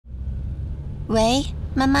喂，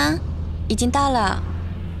妈妈，已经到了。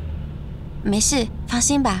没事，放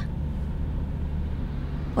心吧。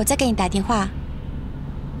我再给你打电话。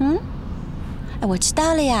我知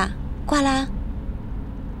道了呀，挂啦。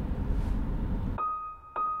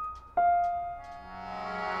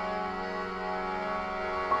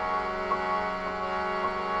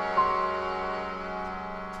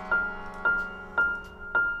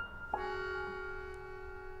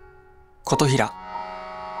琴平。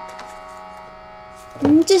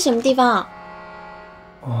这什么地方啊？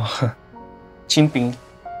哦，清平，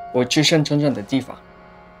我出生成长的地方。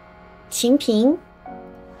清平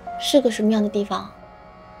是个什么样的地方？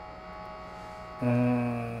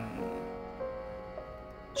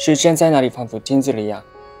是现在那里仿佛镜子里一样，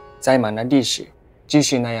载满了历史，就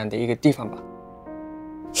是那样的一个地方吧。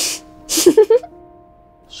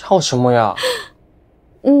笑什么呀？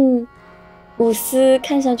伍思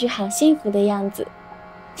看上去好幸福的样子。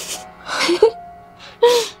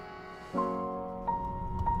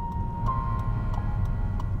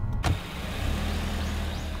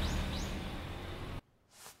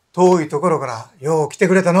遠いところからよう来て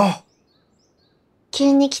くれたの。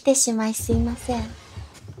急に来てしまいすいません。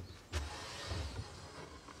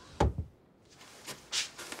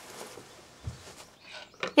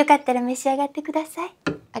よかったら召し上がってください。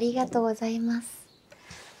ありがとうございます。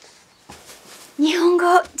日本語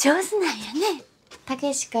上手なんやね。た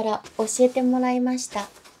けしから教えてもらいました。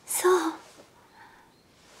そう。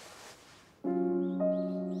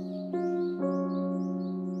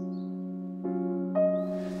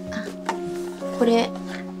これ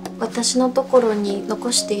私のところに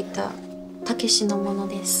残していたたけしのもの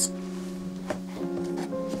です。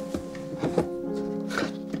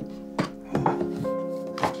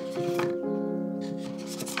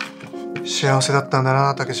幸せだったんだ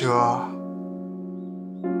な、たけしは。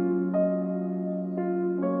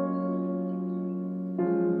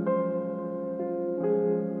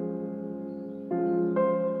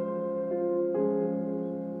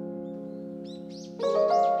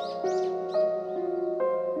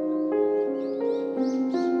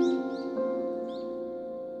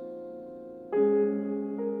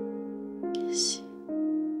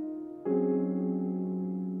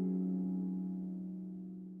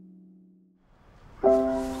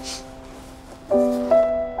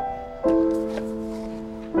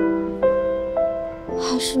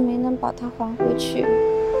还是没能把它还回去。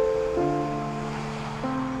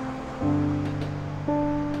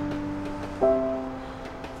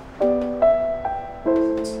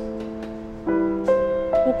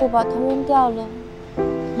如果把它扔掉了，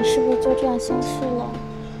你是不是就这样消失了？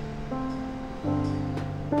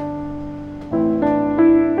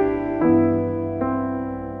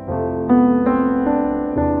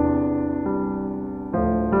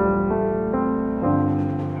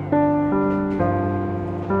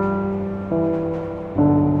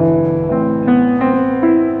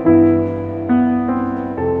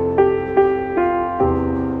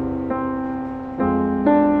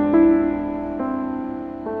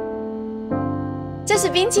这是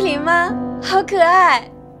冰淇淋吗？好可爱！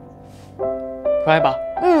可爱吧？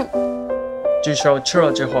据说吃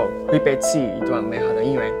了之后会被赐予一段美好的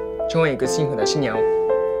姻缘，成为一个幸福的新娘哦。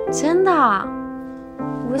真的啊？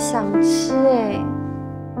我想吃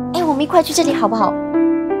哎，我们一块去这里好不好？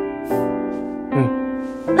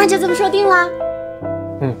那就这么说定啦。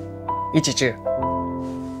一起吃。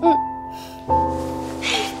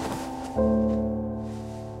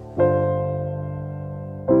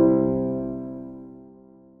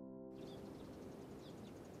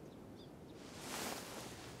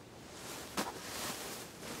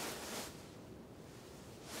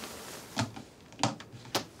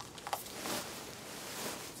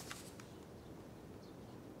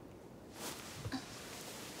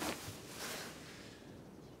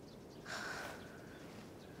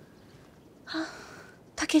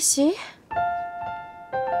たけし？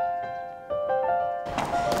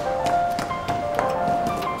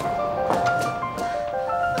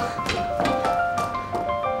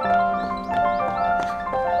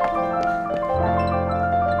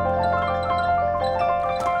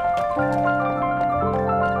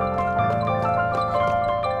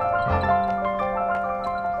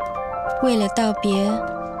为了道别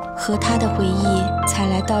和他的回忆，才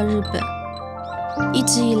来到日本。一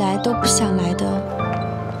直以来都不想来的，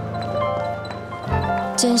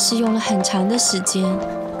真是用了很长的时间。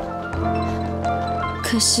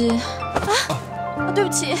可是，对不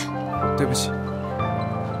起，对不起，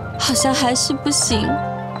好像还是不行。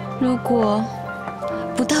如果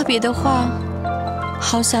不道别的话，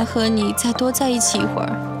好想和你再多在一起一会儿。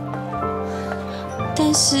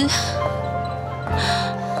但是，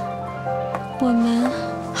我们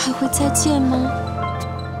还会再见吗？